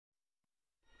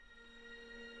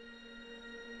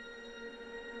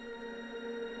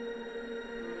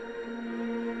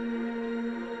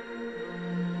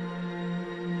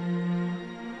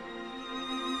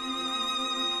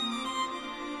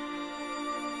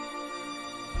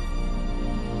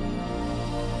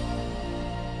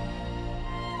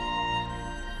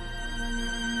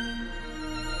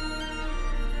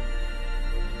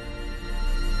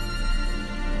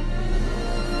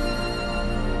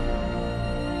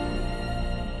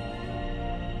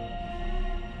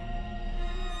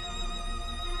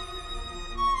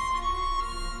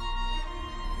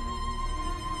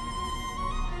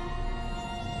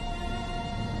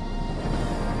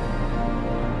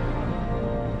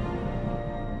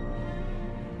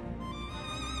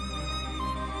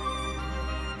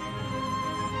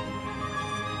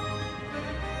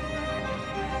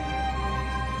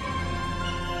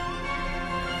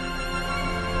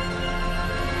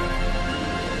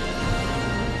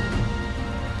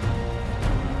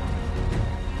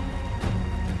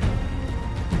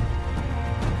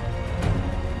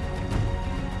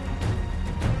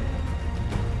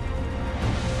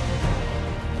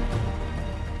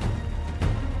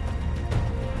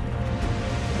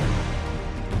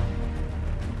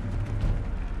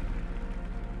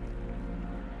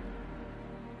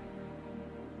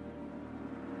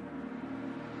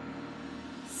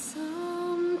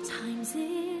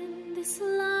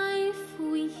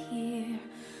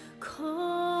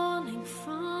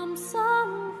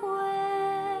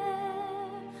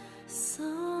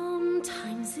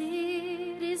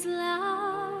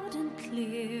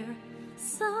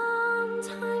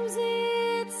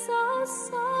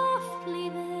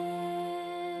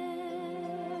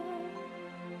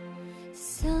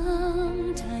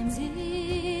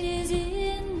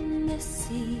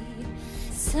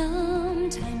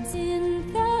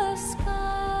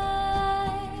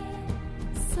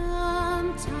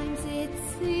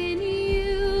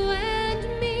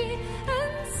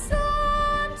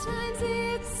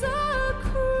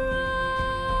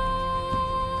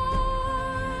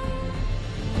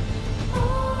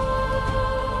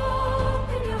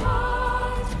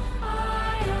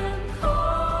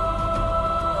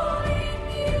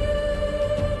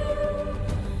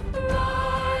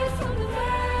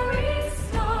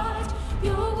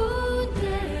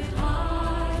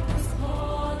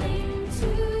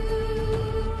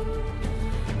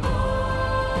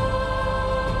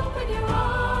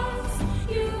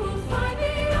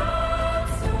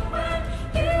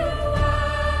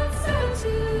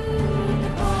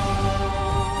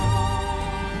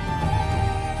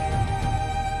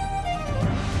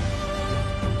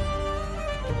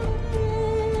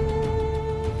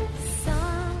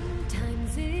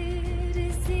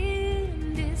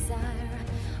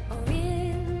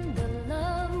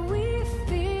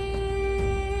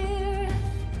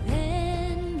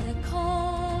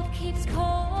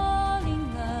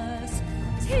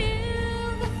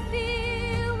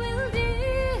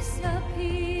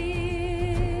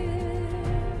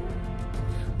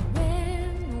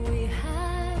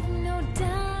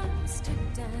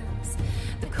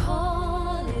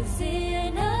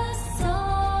in a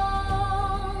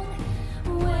song.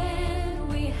 When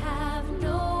we have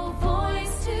no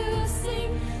voice to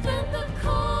sing, then the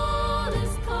call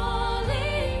is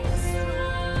calling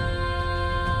strong.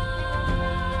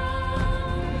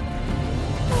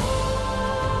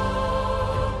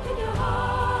 Open your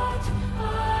heart, I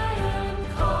am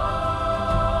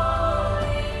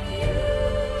calling you.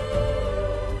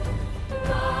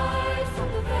 Right from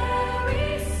the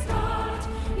very start,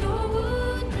 your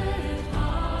wounded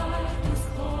heart is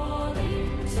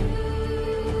calling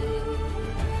too.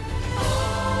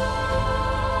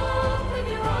 Open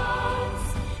your arms,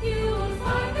 you will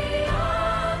find the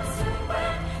answer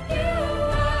when you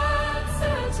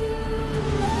answer to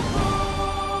the call.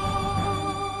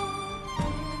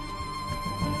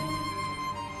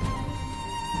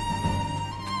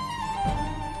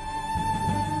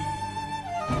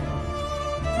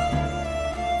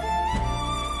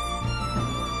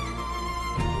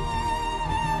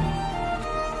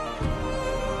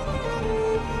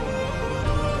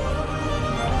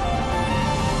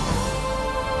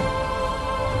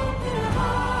 Your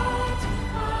heart,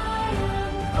 I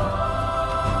am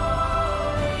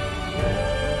calling you.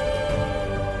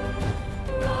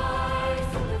 Right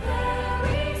from the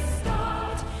very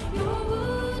start, your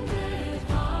wounded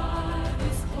heart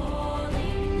is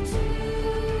calling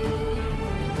too.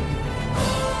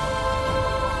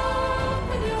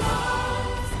 Open your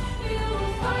arms, you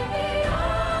will find the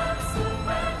answer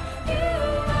when you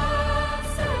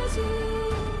answer to.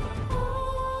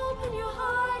 Open your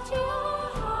heart, and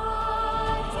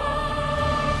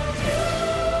you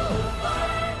will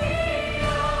find the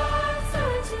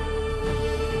answer to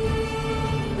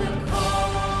the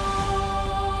call.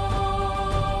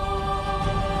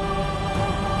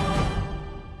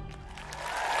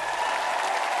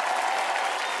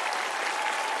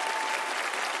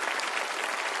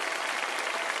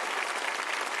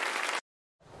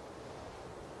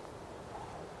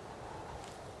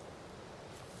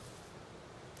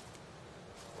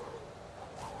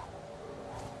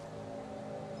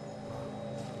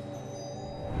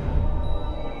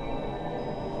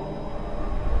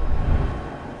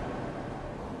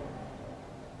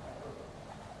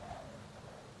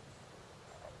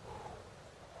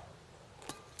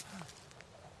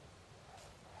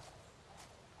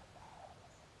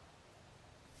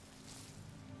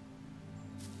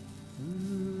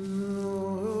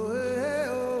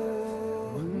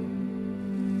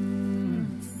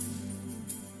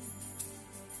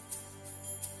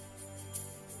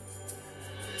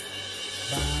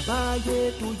 Baba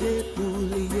yetu yetu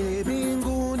liye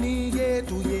mbinguni,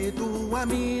 yetu yetu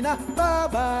amina.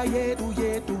 Baba yetu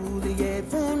yetu liye,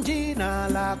 jina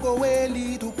lako we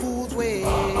litukuzwe.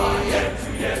 Baba yetu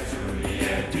yetu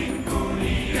liye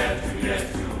mbinguni, yetu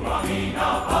yetu amina.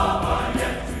 Baba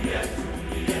yetu yetu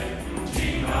liye,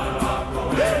 jina lako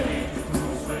we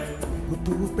litukuzwe.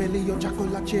 Utupe leo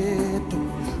chakula chetu,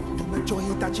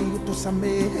 tunachohitaji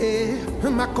utusamehe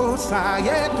makosa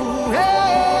yetu,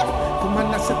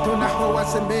 kumana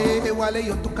tunahowasamehe wale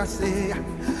yotukasea,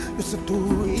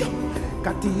 usitutie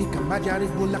katika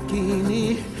majaribu,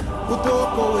 lakini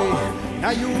utuokoe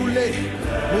na yule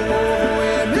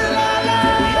muovu milele.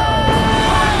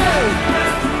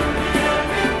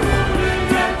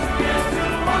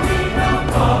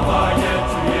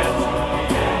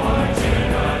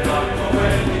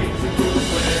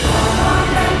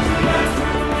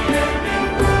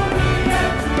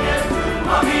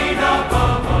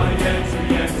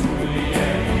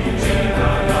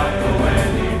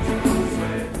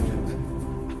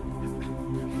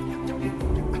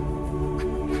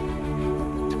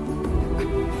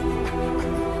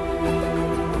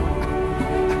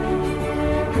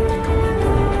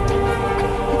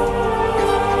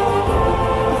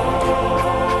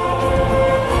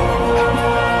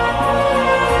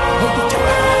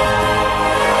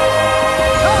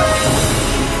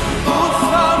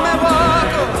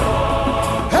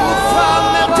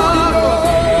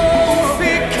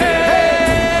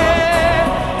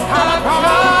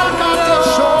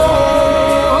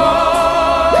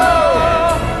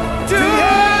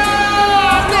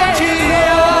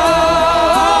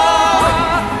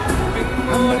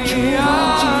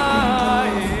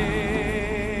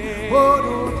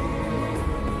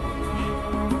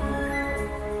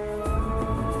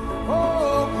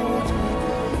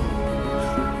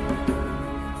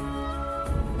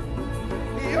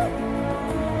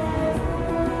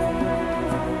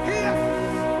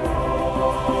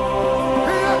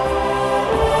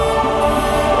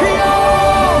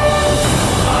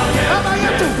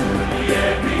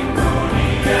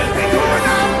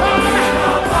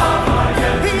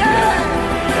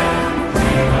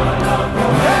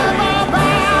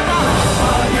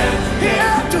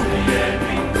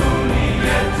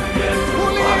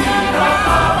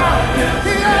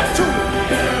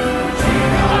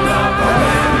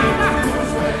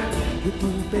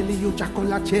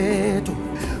 chakula chetu,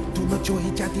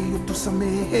 tunachohitaji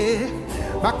utusamehe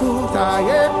makosa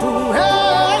yetu,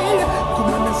 hey.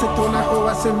 Tumanase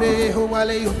tunaowasamehe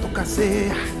wale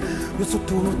yotukosea,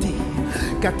 usiturudie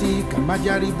katika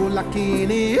majaribu,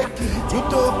 lakini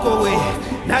tuokoe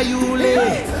na yule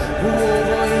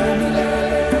uovu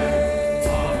milele.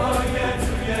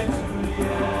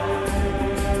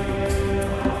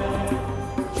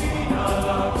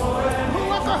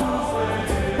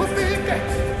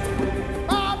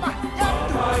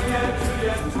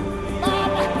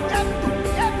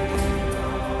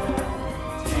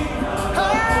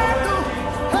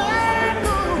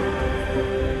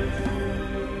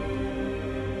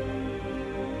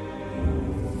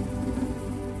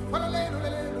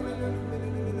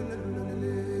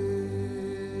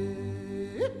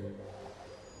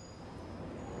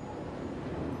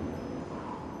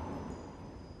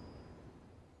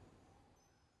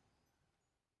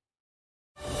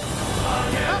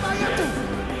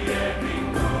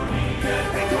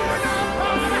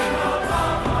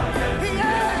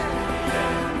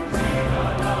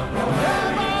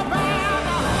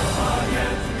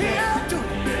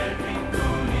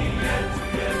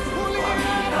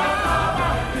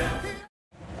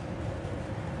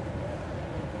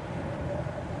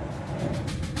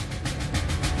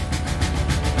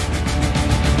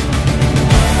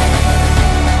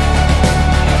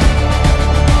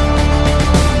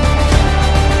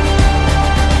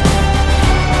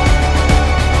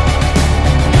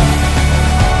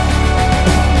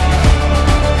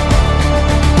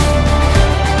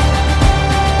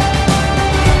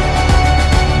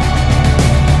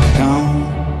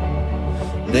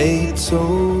 They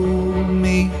told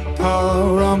me,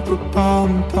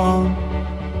 pa-rum-pa-pum-pum,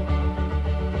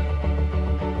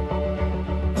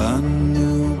 a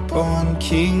newborn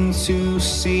king to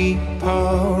see,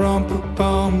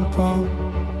 pa-rum-pa-pum-pum.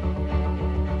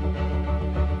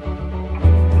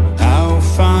 How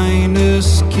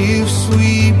finest gifts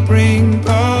we bring,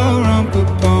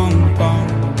 pa-rum-pa-pum-pum,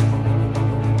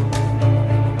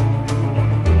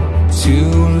 to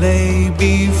lay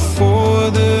before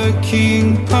the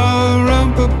king,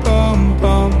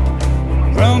 pa-rum-pa-pum-pum,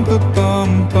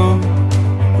 rum-pa-pum-pum,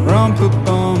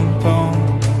 rum-pa-pum-pum.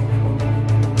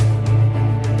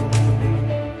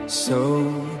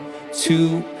 So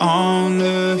to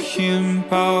honor him,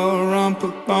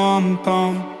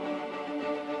 pa-rum-pa-pum-pum,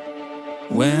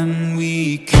 when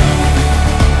we come.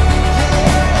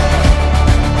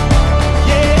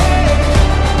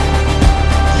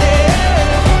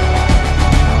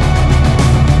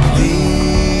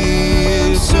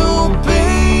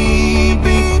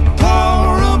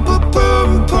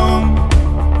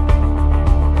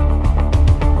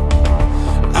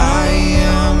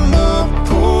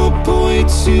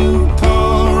 To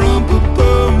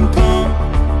pa-rum-pa-pum-pum,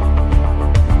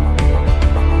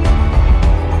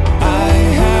 I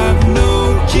have no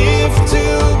gift to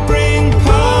bring,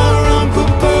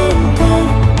 pa-rum-pa-pum-pum,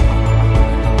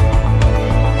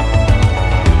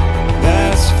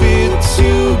 that's fit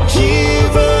to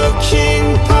give a king,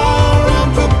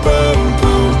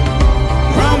 pa-rum-pa-pum-pum,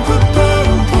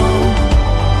 rum-pa-pum-pum,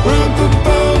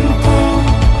 rum-pa-pum-pum.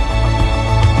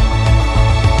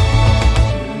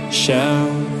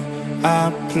 Shall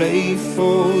I play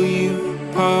for you,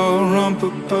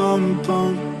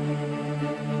 pa-rum-pa-pum-pum,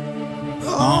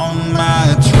 on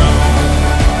my drum?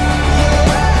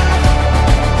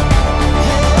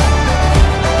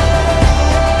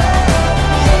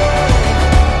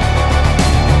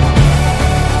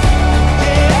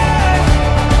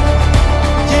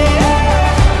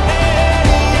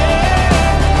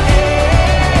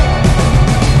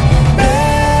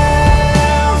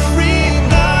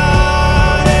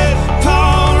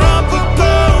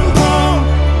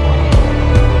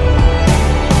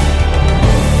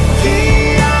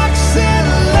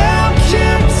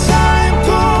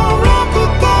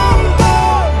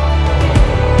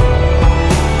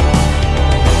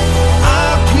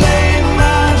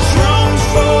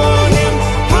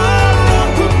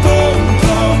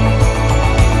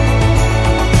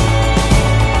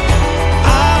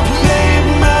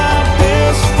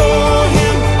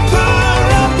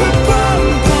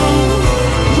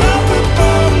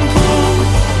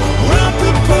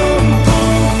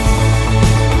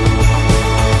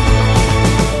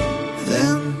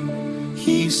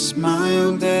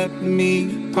 Smiled at me,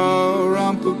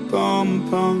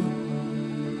 pa-rum-pa-pum-pum,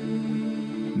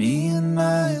 me and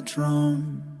my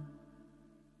drum,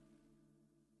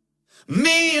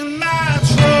 me and my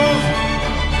drum.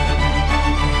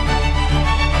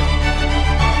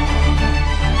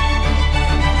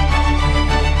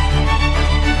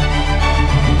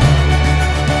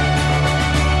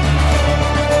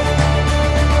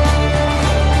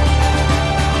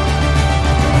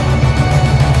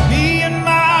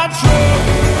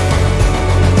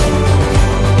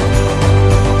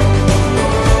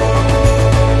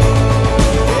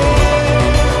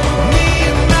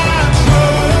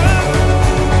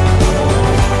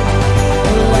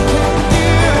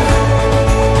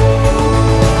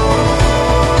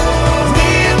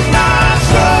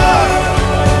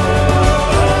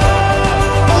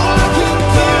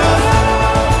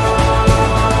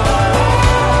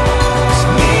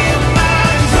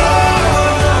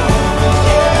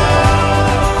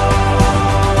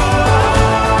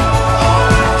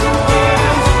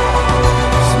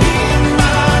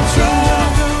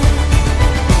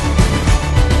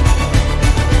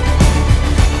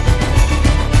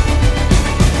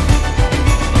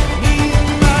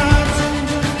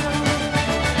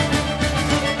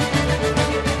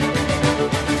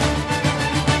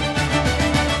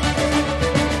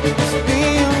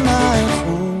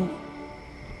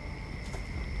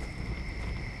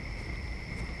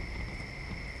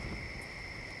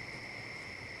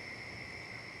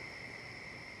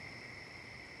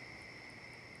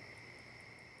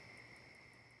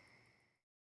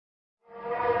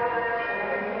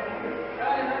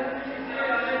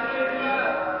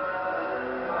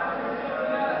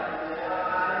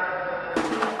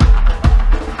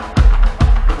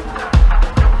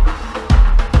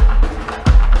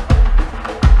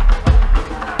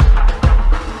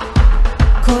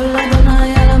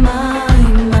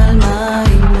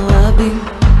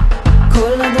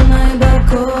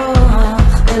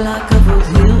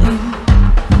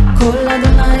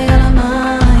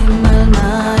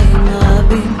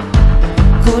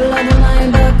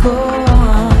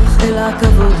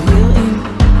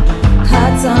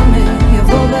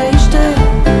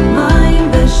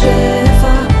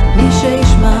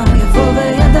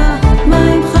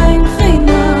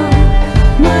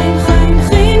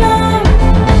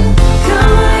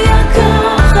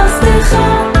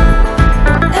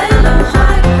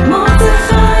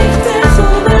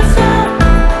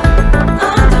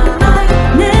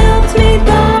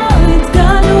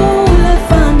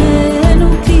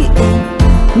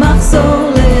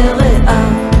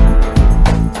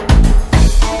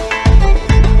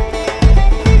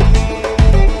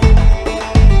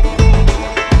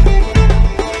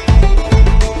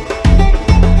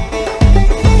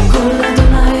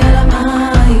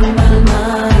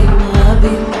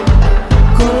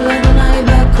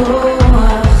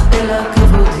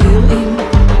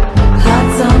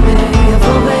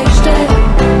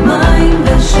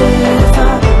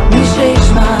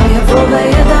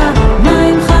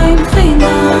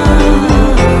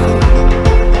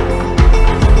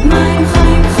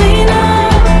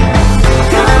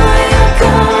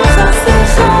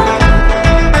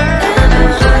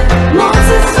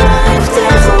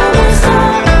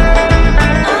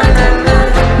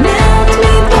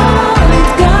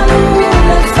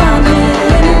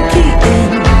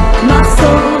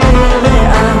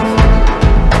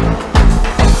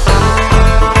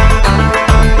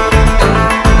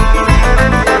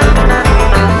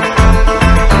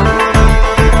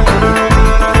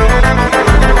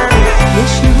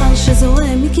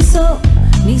 מכיסו,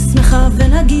 נשמחה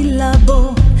ונגילה בו.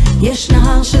 יש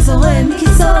נהר שזורם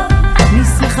מכיסו,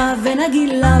 נשמחה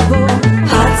ונגילה בו.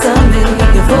 הצמא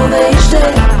יבוא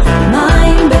וישתה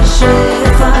מים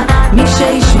בשפע, מי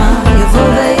שישמע יבוא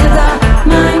וידע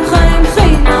מים חיים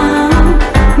חינם,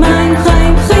 מים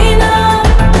חיים חינם.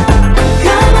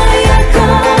 כמה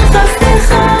יקר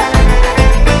חסדך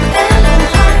אלוהי,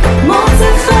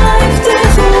 מוצאך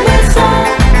יפתחו בך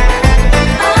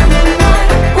אדוני,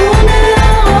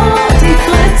 ונהרות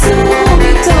יפרצו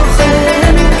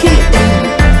מתוכם, כי אין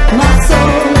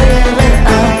מחסור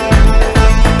ליראה.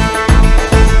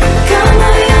 כמה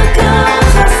יקר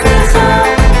חסדך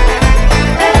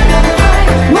אלוהי,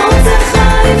 מוצאך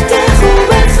יפתחו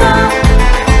בך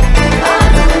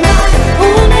אדוני,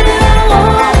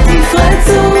 ונהרות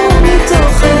יפרצו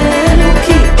מתוכם,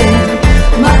 כי אין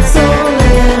מחסור ליראה.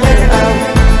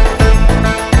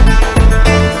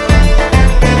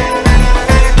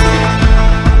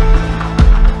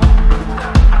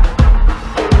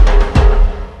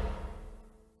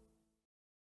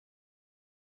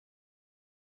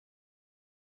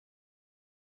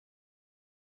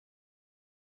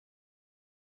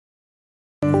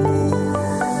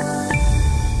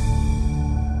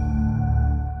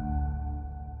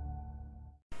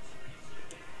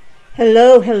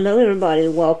 Hello everybody.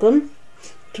 Welcome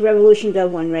to Revolution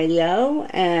Dove One Radio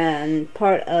and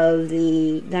part of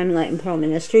the Diamond Light and Pearl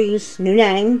Ministries. New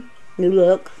name, new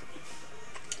look.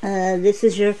 This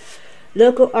is your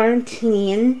local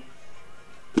Argentinian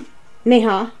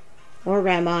Meha, or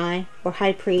Rabbi, or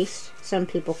High Priest, some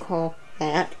people call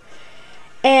that,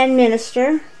 and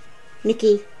Minister,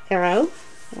 Mickey Arrow,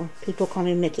 or people call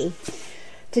me Mickey.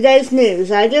 Today's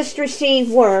news. I just received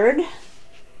word.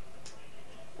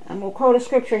 I'm going to quote a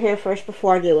scripture here first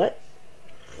before I do it.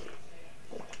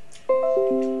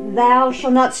 Thou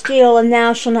shalt not steal, and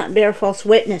thou shalt not bear false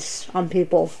witness on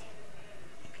people.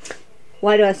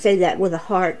 Why do I say that with a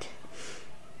heart?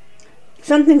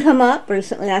 Something come up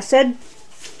recently. I said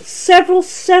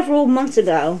several months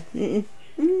ago, a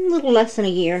little less than a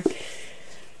year,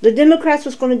 the Democrats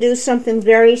was going to do something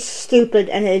very stupid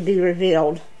and it'd be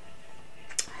revealed.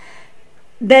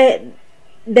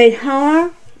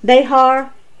 Behar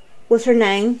was her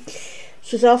name.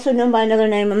 She's also known by another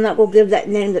name. I'm not going to give that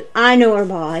name that I know her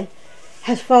by.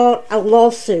 Has filed a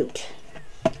lawsuit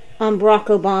on Barack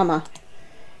Obama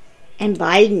and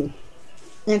Biden.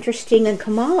 Interesting, and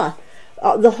Kamala.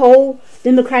 The whole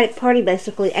Democratic Party,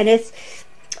 basically. And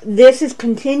this has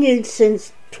continued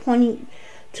since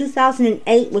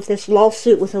 2008 with this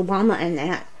lawsuit with Obama and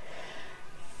that.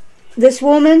 This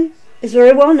woman is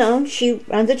very well known. She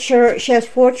runs a church. She has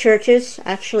 4 churches,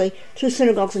 actually 2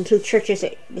 synagogues and 2 churches.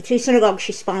 The 2 synagogues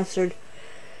she sponsored.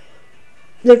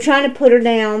 They're trying to put her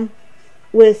down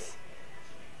with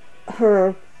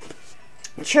her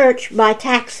church by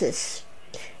taxes.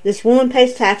 This woman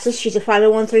pays taxes. She's a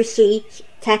 501c,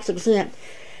 tax exempt.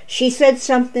 She said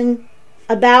something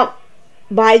about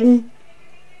Biden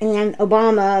and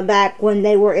Obama back when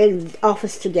they were in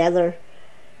office together.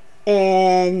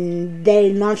 And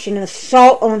they launched an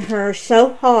assault on her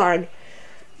so hard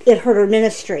it hurt her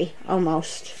ministry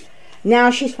almost.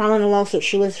 Now she's filing a lawsuit.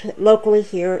 She lives locally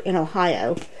here in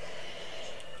Ohio.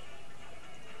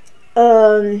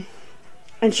 And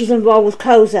she's involved with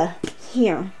COSA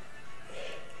here.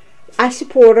 I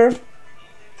support her.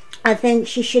 I think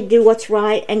she should do what's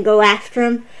right and go after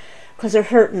them because they're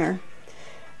hurting her.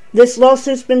 This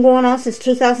lawsuit's been going on since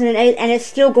 2008, and it's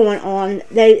still going on.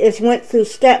 It went through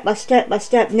step by step by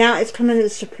step. Now it's coming to the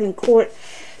Supreme Court.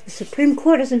 The Supreme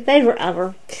Court is in favor of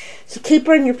her. So keep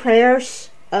her in your prayers.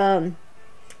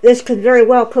 This could very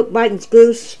well cook Biden's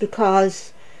goose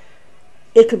because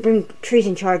it could bring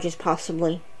treason charges,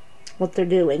 possibly, what they're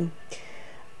doing.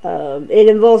 It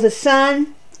involves his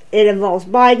son. It involves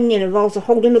Biden. It involves the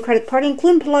whole Democratic Party,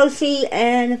 including Pelosi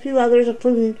and a few others,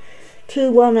 including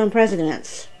 2 well-known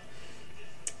presidents.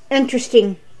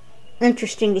 Interesting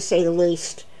to say the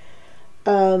least.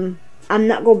 I'm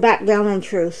not going to back down on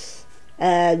truth.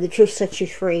 The truth sets you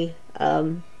free.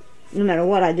 No matter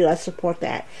what I do, I support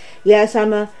that. Yes,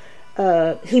 I'm a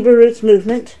Hebrew Roots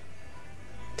Movement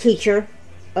teacher.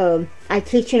 I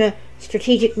teach in a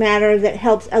strategic manner that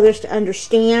helps others to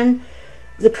understand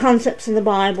the concepts in the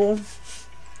Bible.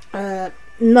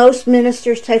 Most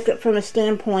ministers take it from a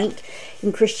standpoint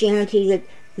in Christianity that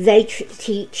they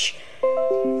teach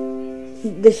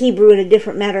the Hebrew in a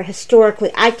different manner historically.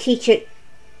 I teach it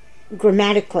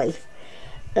grammatically,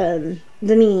 the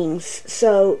meanings.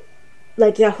 So,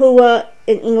 like Yahuwah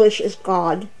in English is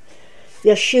God.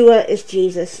 Yeshua is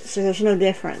Jesus. So there's no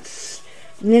difference.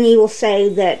 Many will say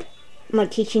that my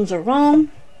teachings are wrong.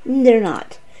 They're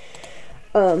not.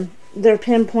 they're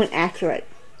pinpoint accurate.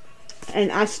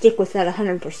 And I stick with that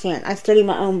 100%. I study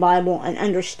my own Bible and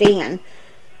understand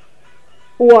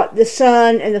what the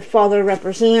Son and the Father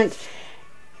represent.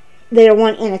 They are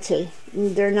one entity.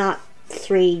 They're not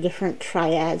three different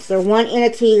triads. They're one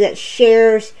entity that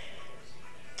shares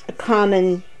a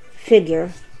common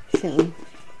figure theme.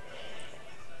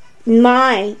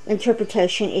 My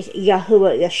interpretation is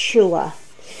Yahuwah, Yeshua.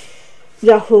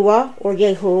 Yahuwah or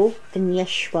Yehu and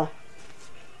Yeshua.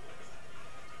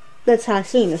 That's how I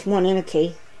see him, as one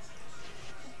entity.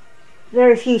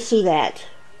 Very few see that.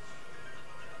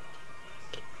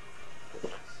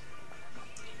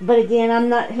 But again, I'm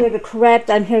not here to correct,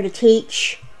 I'm here to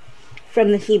teach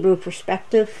from the Hebrew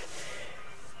perspective.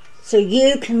 So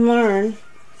you can learn,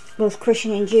 both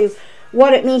Christian and Jew,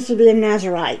 what it means to be a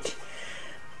Nazirite.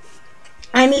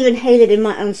 I'm even hated in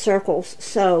my own circles,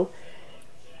 so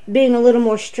being a little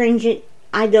more stringent,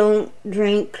 I don't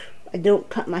drink, I don't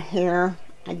cut my hair,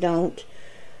 I don't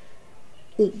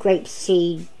eat grape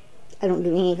seed, I don't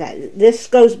do any of that. This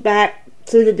goes back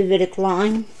through the Davidic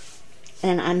line,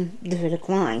 and I'm Davidic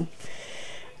line.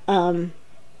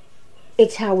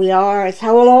 It's how we are, it's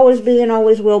how we'll always be and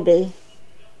always will be.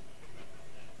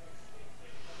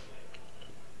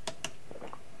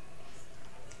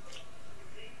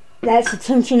 That's the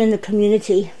tension in the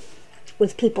community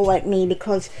with people like me,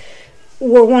 because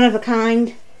we're one of a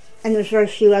kind and there's very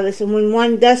few of us, and when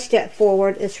one does step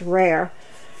forward, it's rare.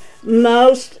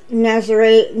 Most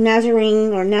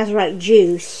Nazarene or Nazarite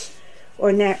Jews,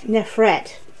 or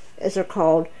Nefret as they're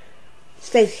called,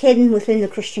 stays hidden within the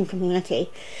Christian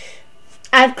community.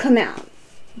 I've come out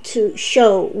to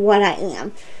show what I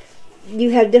am. You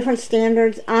have different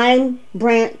standards. I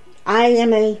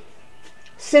am a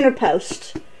center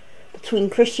post between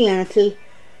Christianity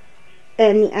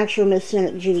and the actual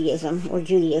Messianic Judaism, or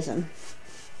Judaism.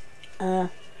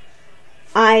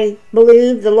 I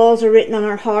believe the laws are written on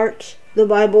our heart, the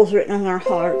Bible is written on our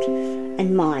heart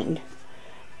and mind.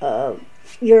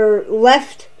 Your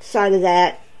left side of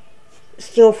that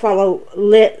still follow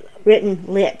the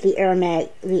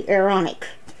Aramaic, the Aaronic.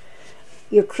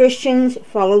 Your Christians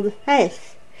follow the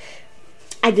faith.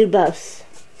 I do both.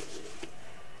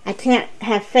 I can't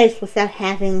have faith without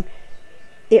having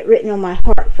it written on my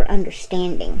heart for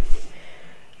understanding.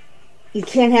 You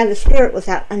can't have the Spirit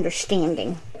without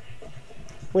understanding,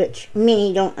 which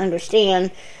many don't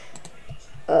understand.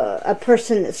 A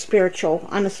person that's spiritual.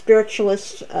 I'm a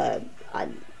spiritualist.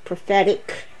 I'm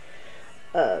prophetic.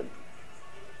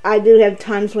 I do have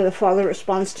times where the Father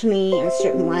responds to me in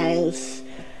certain ways,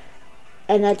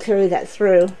 and I carry that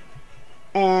through.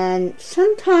 And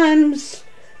sometimes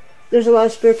there's a lot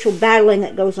of spiritual battling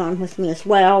that goes on with me as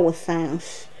well with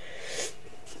things.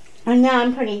 And now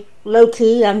I'm pretty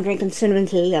low-key. I'm drinking cinnamon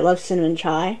tea. I love cinnamon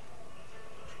chai.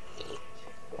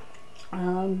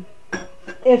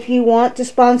 If you want to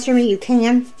sponsor me, you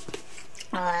can.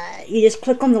 You just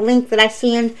click on the link that I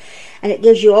send, and it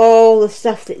gives you all the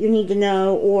stuff that you need to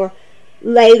know. Or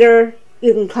later,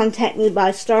 you can contact me by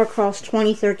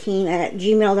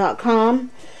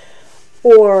starcross2013@gmail.com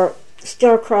or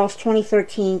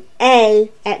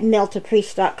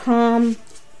starcross2013a@mailtopriest.com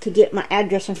to get my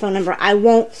address and phone number. I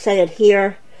won't say it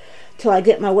here till I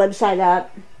get my website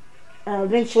up.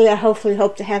 Eventually, I hopefully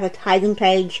hope to have a tithing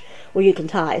page where you can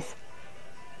tithe.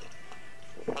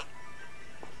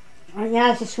 Right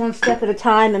now, it's just one step at a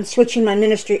time. I'm switching my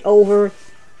ministry over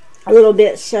a little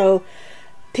bit so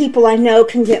people I know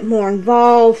can get more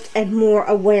involved and more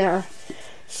aware.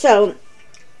 So,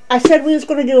 I said we was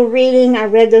going to do a reading. I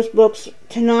read those books.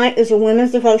 Tonight is a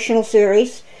women's devotional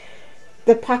series,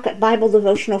 the Pocket Bible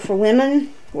Devotional for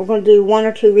Women. We're going to do 1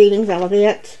 or 2 readings out of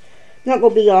it. Not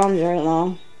going to be on very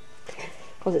long,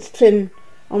 because it's 10,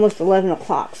 almost 11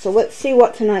 o'clock. So let's see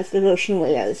what tonight's devotional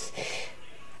is.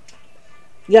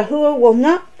 Yahuwah will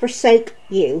not forsake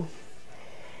you.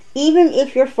 Even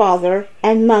if your father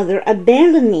and mother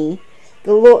abandon me,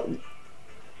 the Lord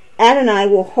Adonai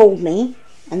will hold me.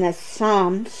 And that's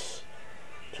Psalms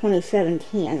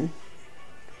 27:10.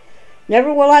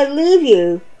 Never will I leave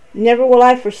you. Never will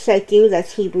I forsake you.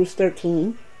 That's Hebrews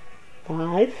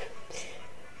 13:5.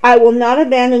 I will not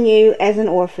abandon you as an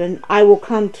orphan. I will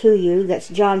come to you. That's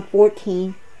John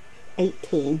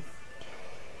 14:18.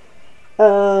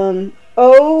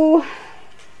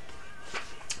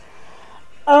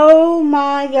 Oh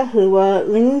my Yahuwah,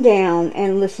 lean down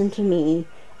and listen to me.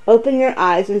 Open your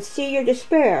eyes and see your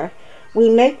despair. We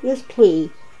make this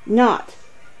plea not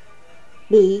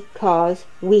because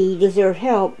we deserve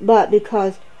help, but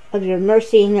because of your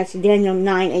mercy. And that's Daniel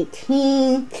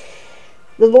 9:18.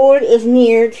 The Lord is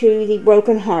near to the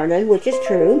brokenhearted, which is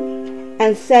true,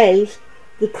 and saves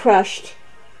the crushed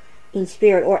in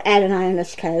spirit, or Adonai in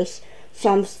this case.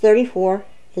 Psalms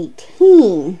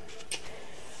 34:18.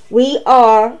 We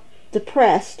are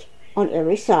depressed on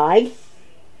every side,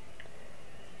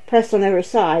 pressed on every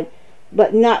side,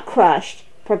 but not crushed,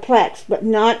 perplexed, but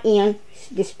not in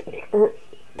despair,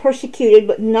 persecuted,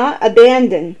 but not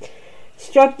abandoned,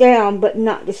 struck down, but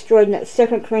not destroyed. And that's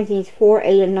 2 Corinthians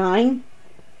 4:8-9.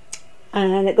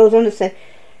 And it goes on to say,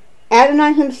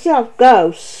 Adonai himself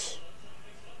goes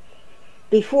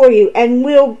before you and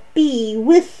will be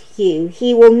with you.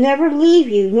 He will never leave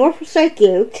you nor forsake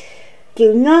you.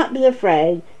 Do not be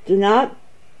afraid. Do not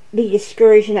be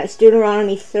discouraged. And that's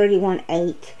Deuteronomy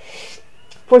 31:8.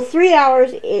 For 3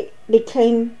 hours it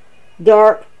became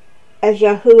dark as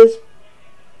Yahuwah's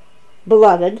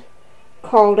beloved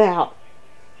called out,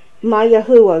 My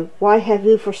Yahuwah, why have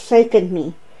you forsaken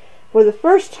me? For the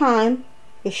first time,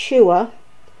 Yeshua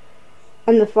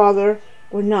and the Father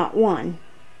were not one.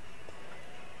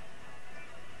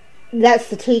 That's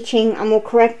the teaching. I'm going to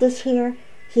correct this here.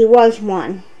 He was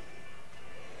one.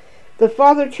 The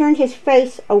Father turned his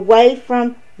face away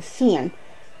from sin.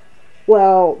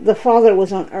 Well, the Father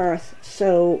was on earth,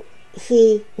 so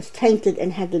he was tainted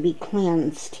and had to be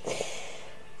cleansed.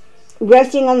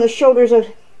 Resting on the shoulders of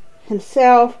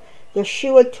himself,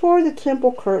 Yeshua tore the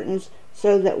temple curtains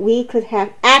so that we could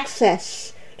have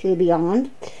access to the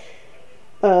beyond.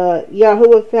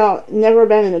 Yahuwah felt never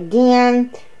abandoned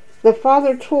again. The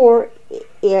Father tore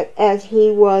it as he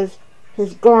was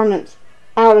his garments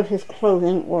out of his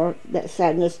clothing, or that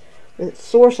sadness. The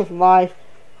source of life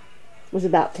was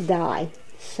about to die.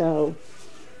 So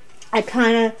I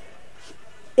kind of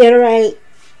iterate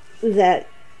that,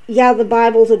 yeah, the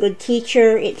Bible's a good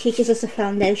teacher. It teaches us the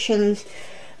foundations,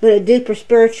 but a deeper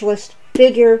spiritualist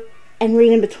figure and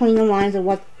reading between the lines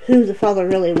of who the Father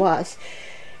really was.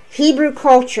 Hebrew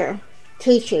culture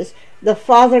teaches the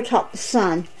Father taught the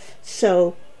Son.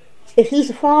 So if he's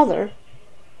a father,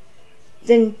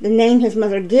 then the name his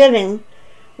mother giving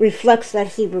reflects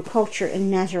that Hebrew culture and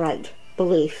Nazarite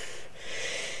belief.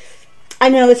 I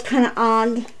know it's kind of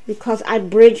odd because I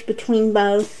bridge between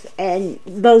both, and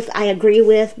both I agree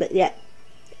with, but yet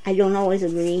I don't always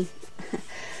agree.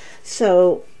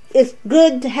 So it's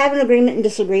good to have an agreement and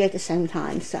disagree at the same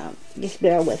time, so just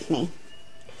bear with me.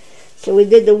 So we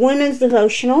did the women's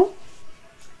devotional.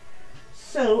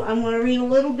 So I'm going to read a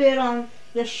little bit on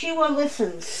Yeshua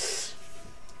Listens.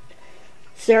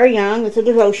 Sarah Young, it's a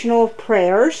devotional of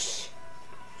prayers.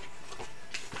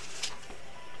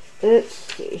 Let's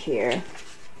see here.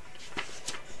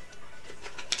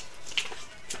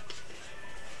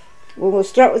 We'll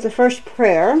start with the first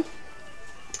prayer.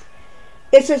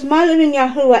 It says, My living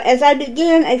Yahuwah, as I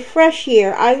begin a fresh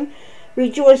year, I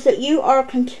rejoice that you are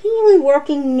continually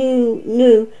working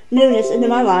newness into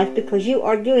my life, because you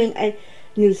are doing a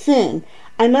new thing.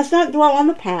 I must not dwell on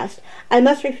the past. I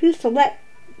must refuse to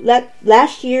let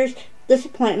last year's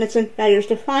disappointments and failures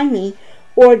define me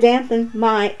or dampen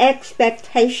my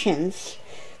expectations.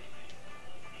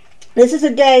 This is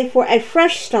a day for a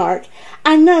fresh start.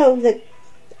 I know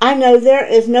there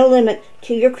is no limit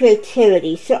to your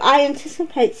creativity, so I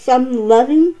anticipate some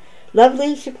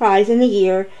lovely surprise in the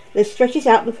year that stretches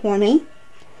out before me.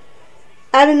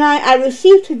 Adonai, I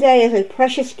receive today as a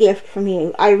precious gift from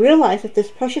you. I realize that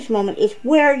this precious moment is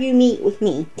where you meet with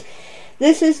me.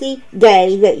 This is the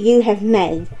day that you have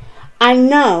made. I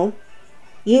know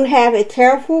you have a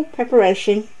careful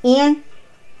preparation and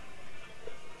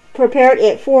prepared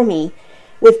it for me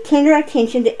with tender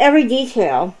attention to every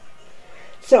detail.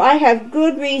 So I have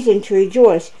good reason to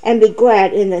rejoice and be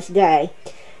glad in this day.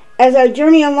 As I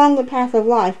journey along the path of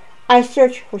life, I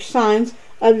search for signs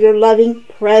of your loving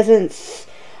presence.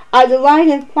 I delight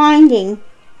in finding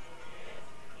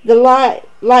the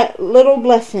little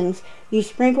blessings you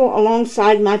sprinkle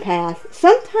alongside my path.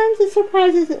 Sometimes it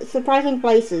surprising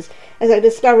places as I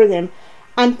discover them.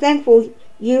 I'm thankful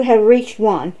you have reached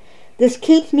one. This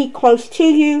keeps me close to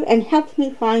you and helps me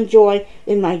find joy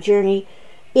in my journey.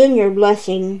 In your blessed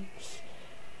name,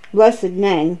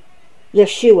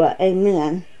 Yeshua,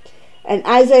 amen. And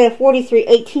Isaiah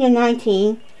 43:18 and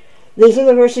 19. These are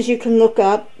the verses you can look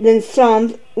up. Then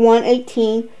Psalms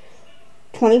 118,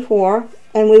 24.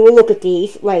 And we will look at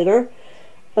these later.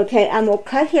 Okay, I'm going to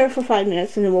cut here for 5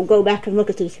 minutes and then we'll go back and look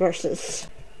at these verses.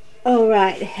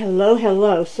 Alright,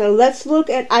 hello. So let's look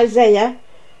at Isaiah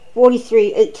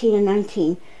 43:18 and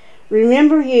 19.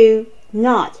 Remember you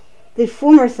not the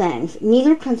former things,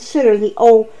 neither consider the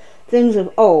old things of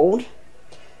old.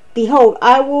 Behold,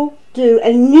 I will do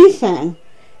a new thing.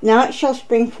 Now it shall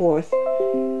spring forth.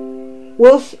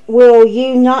 Will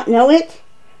you not know it?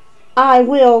 I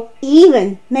will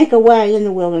even make a way in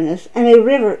the wilderness and a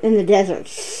river in the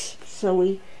deserts. So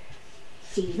we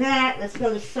see that. Let's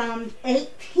go to Psalm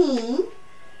 18.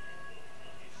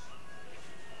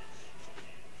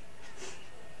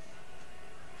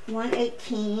 One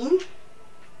 18.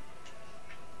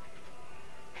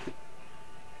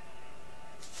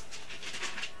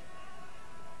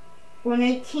 One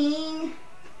 18,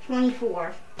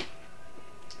 24.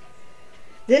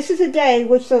 This is a day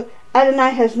which the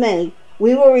Adonai has made.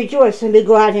 We will rejoice and be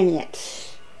glad in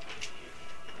it.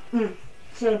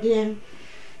 So again,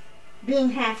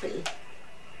 being happy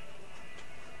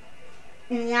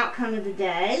in the outcome of the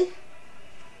day.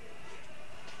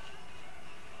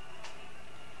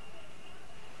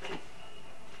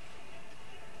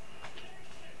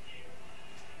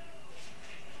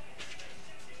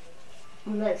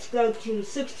 Let's go to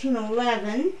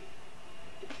 16:11.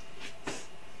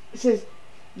 It says,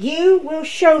 "You will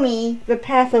show me the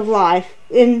path of life.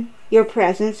 In your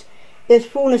presence is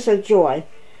fullness of joy.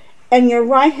 And your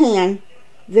right hand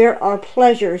there are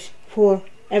pleasures for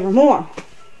evermore."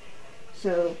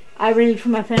 So I read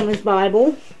from my family's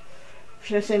Bible.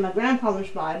 Should I say my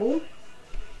grandfather's Bible?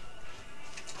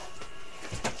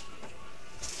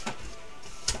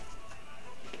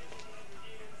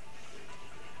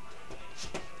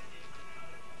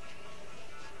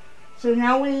 So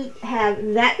now we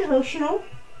have that devotional,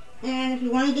 and if you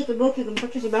want to get the book, you can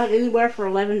purchase about anywhere for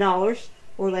 $11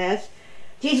 or less.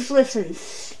 Jesus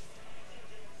Listens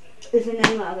is the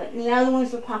name of it. And the other one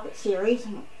is the Pocket Series.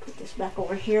 I'm going to put this back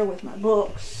over here with my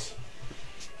books.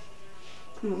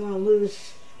 I don't want to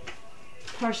lose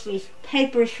Parsley's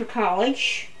papers for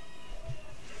college.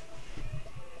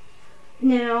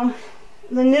 Now,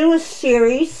 the newest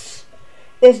series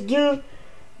is Do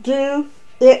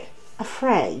It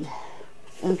Afraid.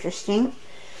 Interesting.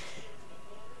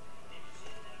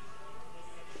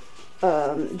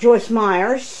 Joyce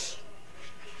Myers,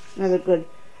 another good.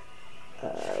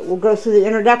 We'll go through the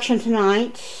introduction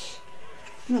tonight.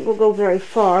 I think we'll go very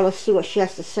far. Let's see what she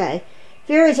has to say.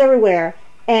 Fear is everywhere,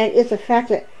 and it's a fact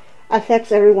that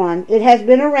affects everyone. It has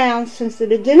been around since the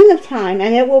beginning of time,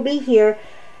 and it will be here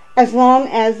as long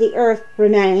as the earth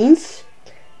remains.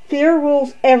 Fear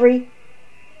rules many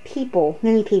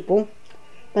people,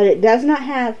 but it does not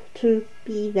have to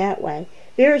be that way.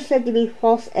 Fear is said to be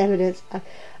false evidence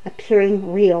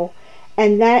appearing real,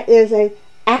 and that is an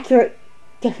accurate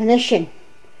definition,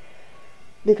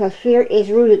 because fear is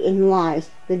rooted in lies.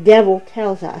 The devil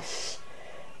tells us.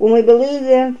 When we believe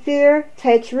them, fear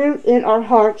takes root in our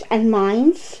hearts and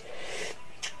minds.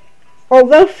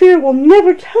 Although fear will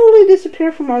never totally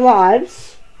disappear from our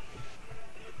lives,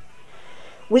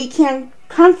 we can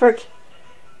confront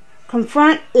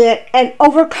it and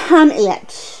overcome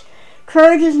it.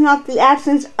 Courage is not the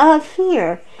absence of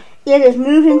fear. It is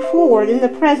moving forward in the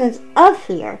presence of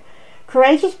fear.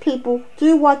 Courageous people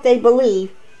do what they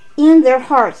believe in their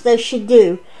hearts they should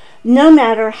do, no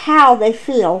matter how they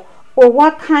feel or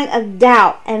what kind of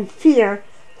doubt and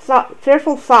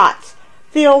fearful thoughts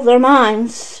fill their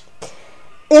minds.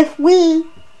 If we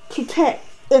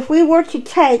were to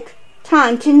take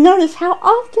time to notice how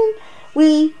often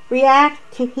we react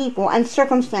to people and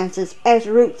circumstances as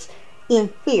roots in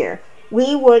fear,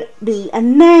 we would be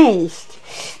amazed.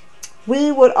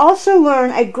 We would also learn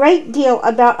a great deal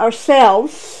about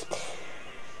ourselves.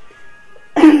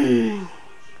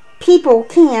 People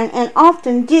can and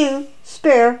often do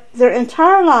spare their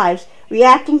entire lives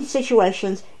reacting to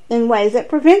situations in ways that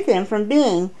prevent them from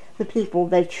being the people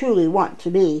they truly want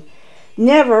to be,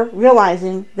 never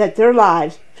realizing that their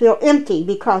lives feel empty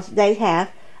because they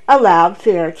have allowed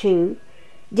fear to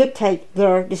dictate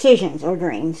their decisions or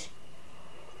dreams.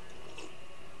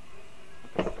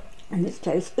 In this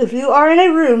case, if you are in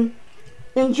a room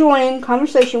enjoying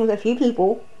conversation with a few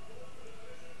people,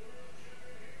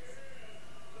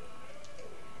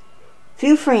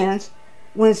 few friends,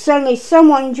 when suddenly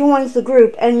someone joins the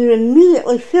group and you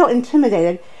immediately feel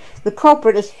intimidated, the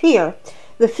culprit is fear.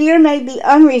 The fear may be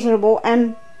unreasonable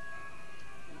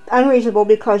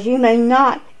because you may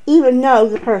not even know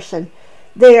the person.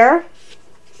 There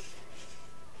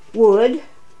would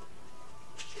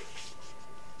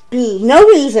be no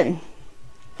reason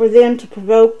for them to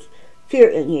provoke fear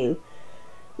in you.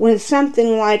 When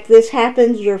something like this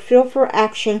happens, your feel for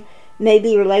action may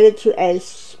be related to a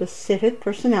specific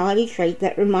personality trait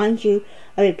that reminds you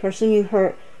of a person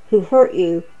who hurt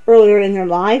you earlier in your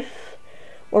life,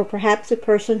 or perhaps the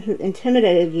person who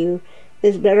intimidated you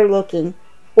is better looking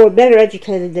or better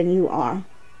educated than you are,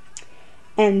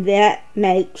 and that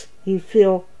makes you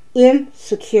feel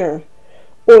insecure.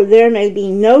 Or there may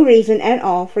be no reason at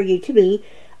all for you to be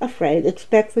afraid,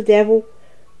 except that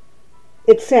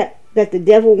the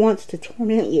devil wants to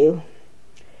torment you.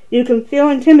 You can feel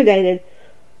intimidated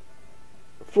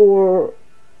for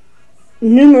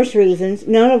numerous reasons,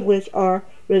 none of which are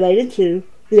related to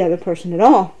the other person at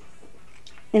all.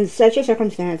 In such a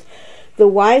circumstance, the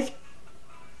wisest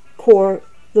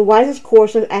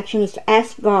course of action is to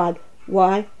ask God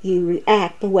why you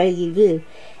react the way you do,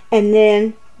 and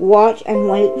then watch and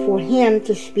wait for Him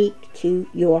to speak to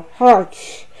your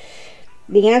heart.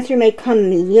 The answer may come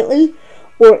immediately,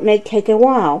 or it may take a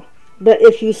while, but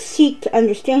if you seek to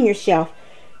understand yourself,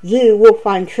 you will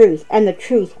find truth, and the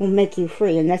truth will make you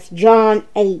free. And that's John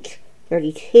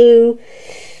 8:32.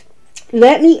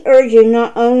 Let me urge you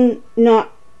not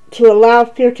to allow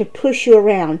fear to push you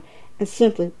around, and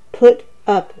simply put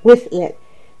up with it.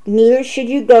 Neither should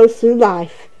you go through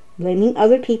life blaming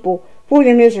other people for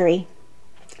your misery.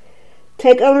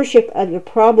 Take ownership of your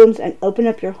problems and open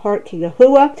up your heart to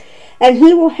Yahuwah, and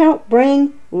He will help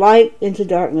bring light into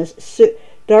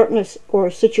darkness or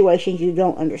situations you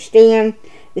don't understand.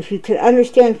 If you can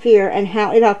understand fear and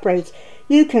how it operates,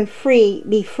 you can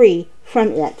be free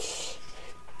from it.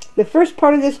 The first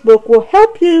part of this book will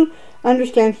help you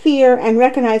understand fear and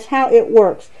recognize how it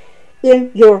works in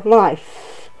your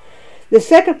life. The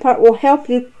second part will help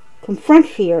you confront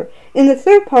fear. In the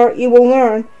third part, you will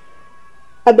learn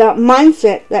about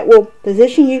mindset that will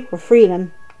position you for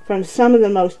freedom from some of the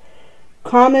most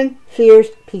common fears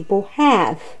people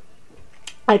have.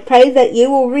 I pray that you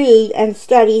will read and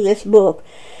study this book.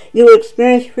 You will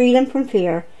experience freedom from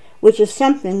fear, which is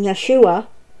something Yeshua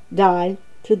died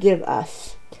to give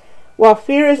us. While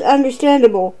fear is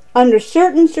understandable under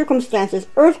certain circumstances,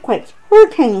 earthquakes,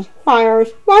 hurricanes, fires,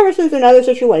 viruses, and other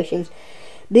situations,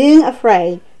 being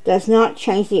afraid does not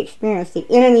change the experience the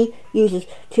enemy uses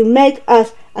to make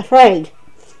us afraid.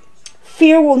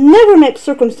 Fear will never make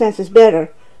circumstances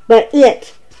better, but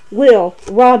it will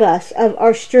rob us of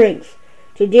our strength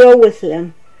to deal with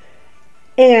them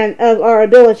and of our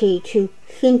ability to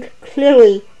think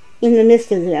clearly in the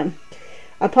midst of them.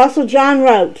 Apostle John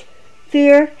wrote,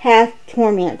 "Fear hath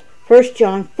torment," 1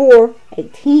 John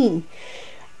 4:18.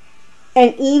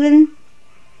 And even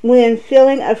when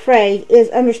feeling afraid is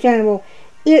understandable,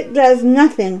 it does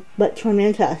nothing but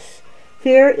torment us.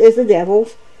 Fear is the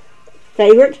devil's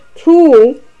favorite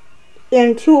tool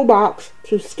in toolbox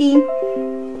to schemes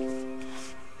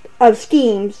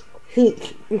he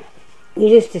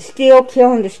uses to steal,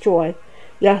 kill, and destroy.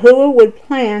 Yahuwah would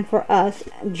plan for us,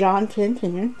 John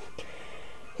 10:10.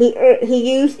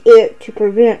 He used it to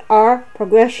prevent our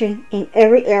progression in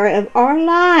every area of our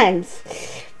lives.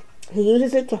 He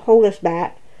uses it to hold us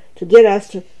back, to get us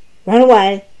to run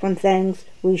away from things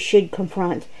we should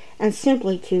confront, and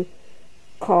simply to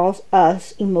cause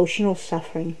us emotional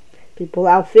suffering. People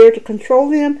allow fear to control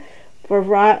them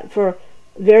for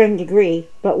varying degree,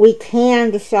 but we can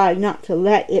decide not to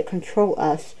let it control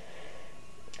us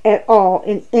at all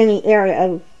in any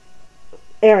area.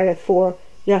 For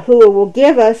Yahuwah will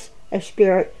give us a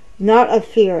spirit not of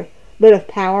fear, but of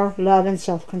power, love, and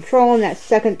self-control. And that's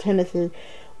 2 Timothy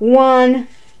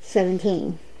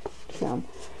 1:17. So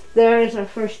there is our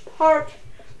first part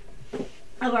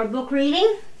of our book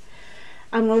reading.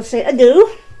 I'm going to say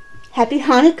adieu. Happy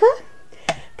Hanukkah.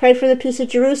 Pray for the peace of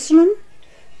Jerusalem.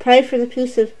 Pray for the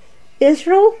peace of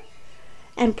Israel.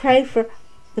 And pray for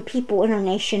the people in our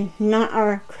nation, not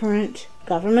our current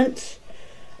government.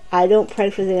 I don't pray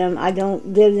for them. I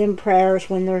don't give them prayers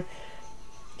when they're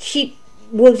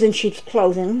wolves in sheep's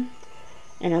clothing.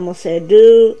 And I'm going to say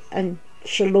adieu and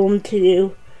shalom to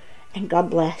you. And God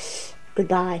bless.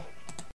 Goodbye.